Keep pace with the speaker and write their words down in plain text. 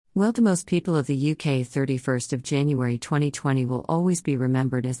Well, to most people of the UK, 31st of January 2020 will always be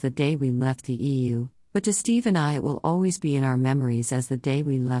remembered as the day we left the EU, but to Steve and I it will always be in our memories as the day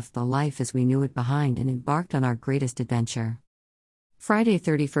we left the life as we knew it behind and embarked on our greatest adventure. Friday,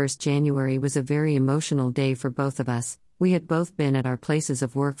 31st January was a very emotional day for both of us. We had both been at our places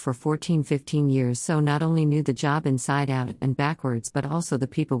of work for 15 years, so not only knew the job inside out and backwards but also the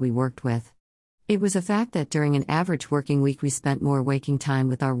people we worked with. It was a fact that during an average working week we spent more waking time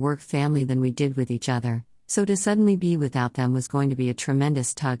with our work family than we did with each other, so to suddenly be without them was going to be a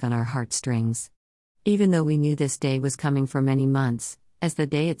tremendous tug on our heartstrings. Even though we knew this day was coming for many months, as the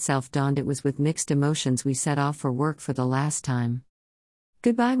day itself dawned it was with mixed emotions we set off for work for the last time.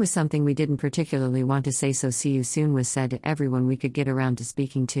 Goodbye was something we didn't particularly want to say, so see you soon was said to everyone we could get around to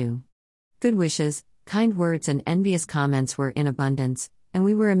speaking to. Good wishes, kind words and envious comments were in abundance, and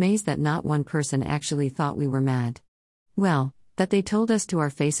we were amazed that not one person actually thought we were mad. Well, that they told us to our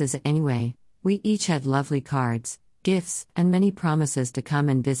faces anyway. We each had lovely cards, gifts, and many promises to come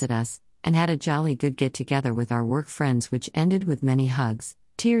and visit us, and had a jolly good get-together with our work friends which ended with many hugs,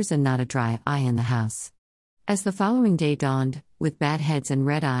 tears and not a dry eye in the house. As the following day dawned, with bad heads and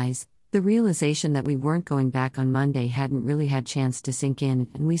red eyes, the realization that we weren't going back on Monday hadn't really had chance to sink in,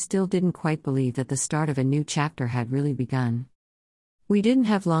 and we still didn't quite believe that the start of a new chapter had really begun. We didn't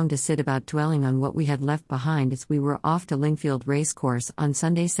have long to sit about dwelling on what we had left behind as we were off to Lingfield Racecourse on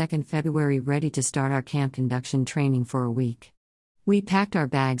Sunday 2nd February ready to start our camp induction training for a week. We packed our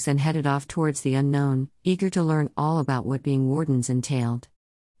bags and headed off towards the unknown, eager to learn all about what being wardens entailed.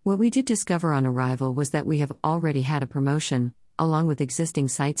 What we did discover on arrival was that we have already had a promotion, along with existing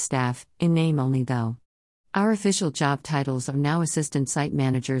site staff, in name only though. Our official job titles are now assistant site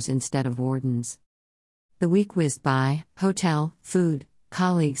managers instead of wardens. The week whizzed by. Hotel, food,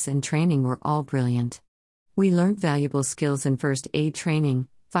 colleagues and training were all brilliant. We learned valuable skills in first aid training,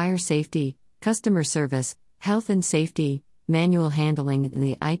 fire safety, customer service, health and safety, manual handling and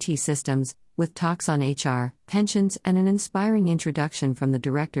the IT systems, with talks on HR, pensions and an inspiring introduction from the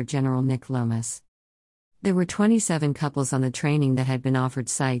Director General Nick Lomas. There were 27 couples on the training that had been offered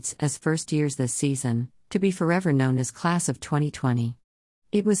sites as first years this season, to be forever known as Class of 2020.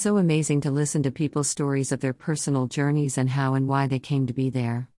 It was so amazing to listen to people's stories of their personal journeys and how and why they came to be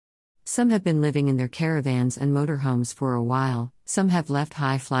there. Some have been living in their caravans and motorhomes for a while, some have left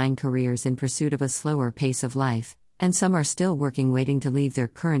high-flying careers in pursuit of a slower pace of life, and some are still working waiting to leave their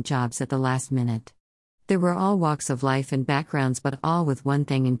current jobs at the last minute. There were all walks of life and backgrounds, but all with one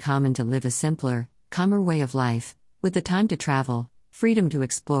thing in common: to live a simpler, calmer way of life, with the time to travel, freedom to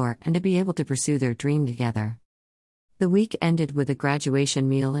explore and to be able to pursue their dream together. The week ended with a graduation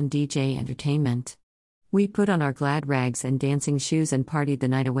meal and DJ entertainment. We put on our glad rags and dancing shoes and partied the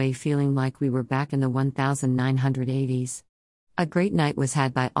night away, feeling like we were back in the 1980s. A great night was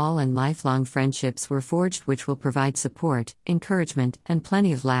had by all and lifelong friendships were forged which will provide support, encouragement, and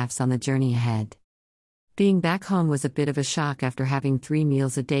plenty of laughs on the journey ahead. Being back home was a bit of a shock after having 3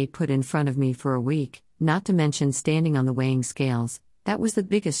 meals a day put in front of me for a week, not to mention standing on the weighing scales. That was the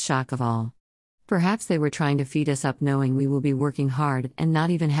biggest shock of all. Perhaps they were trying to feed us up knowing we will be working hard and not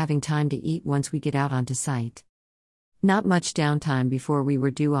even having time to eat once we get out onto site. Not much downtime before we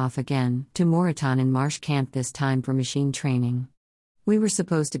were due off again, to Moreton in Marsh Camp, this time for machine training. We were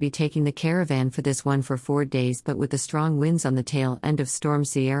supposed to be taking the caravan for this one for 4 days, but with the strong winds on the tail end of Storm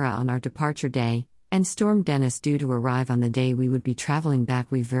Sierra on our departure day, and Storm Dennis due to arrive on the day we would be traveling back,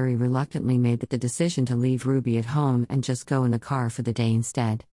 we very reluctantly made the decision to leave Ruby at home and just go in the car for the day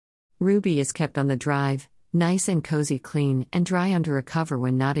instead. Ruby is kept on the drive, nice and cozy, clean and dry under a cover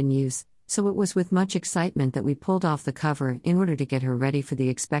when not in use, so it was with much excitement that we pulled off the cover in order to get her ready for the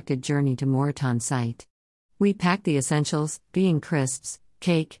expected journey to Moreton site. We packed the essentials, being crisps,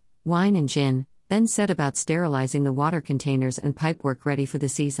 cake, wine and gin, then set about sterilizing the water containers and pipework ready for the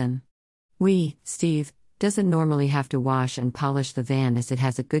season. Steve, doesn't normally have to wash and polish the van as it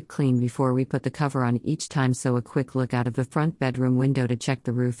has a good clean before we put the cover on each time, so a quick look out of the front bedroom window to check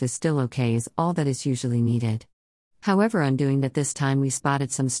the roof is still okay is all that is usually needed. However, on doing that this time we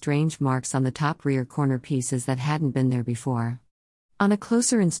spotted some strange marks on the top rear corner pieces that hadn't been there before. On a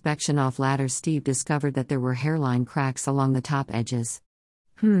closer inspection off ladders, Steve discovered that there were hairline cracks along the top edges.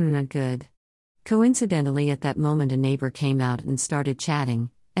 Not good. Coincidentally, at that moment a neighbor came out and started chatting,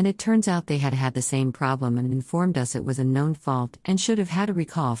 and it turns out they had had the same problem and informed us it was a known fault and should have had a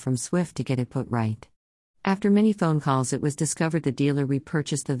recall from Swift to get it put right. After many phone calls, it was discovered the dealer we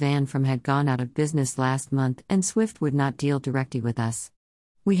purchased the van from had gone out of business last month and Swift would not deal directly with us.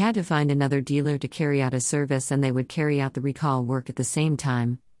 We had to find another dealer to carry out a service and they would carry out the recall work at the same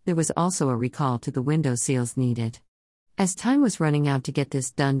time. There was also a recall to the window seals needed. As time was running out to get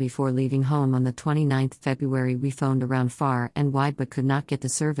this done before leaving home on the 29th February, we phoned around far and wide but could not get the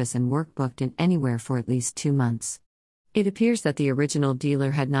service and work booked in anywhere for at least 2 months. It appears that the original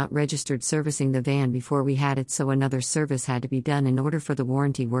dealer had not registered servicing the van before we had it, so another service had to be done in order for the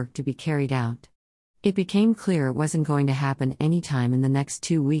warranty work to be carried out. It became clear it wasn't going to happen anytime in the next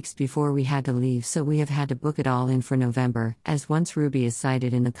 2 weeks before we had to leave, so we have had to book it all in for November, as once Ruby is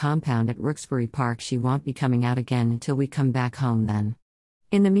sighted in the compound at Rooksbury Park, she won't be coming out again until we come back home then.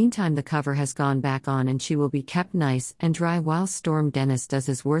 In the meantime, the cover has gone back on and she will be kept nice and dry while Storm Dennis does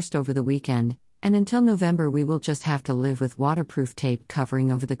his worst over the weekend, and until November we will just have to live with waterproof tape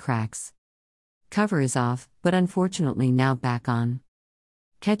covering over the cracks. Cover is off, but unfortunately now back on.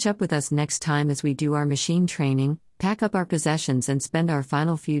 Catch up with us next time as we do our machine training, pack up our possessions and spend our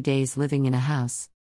final few days living in a house.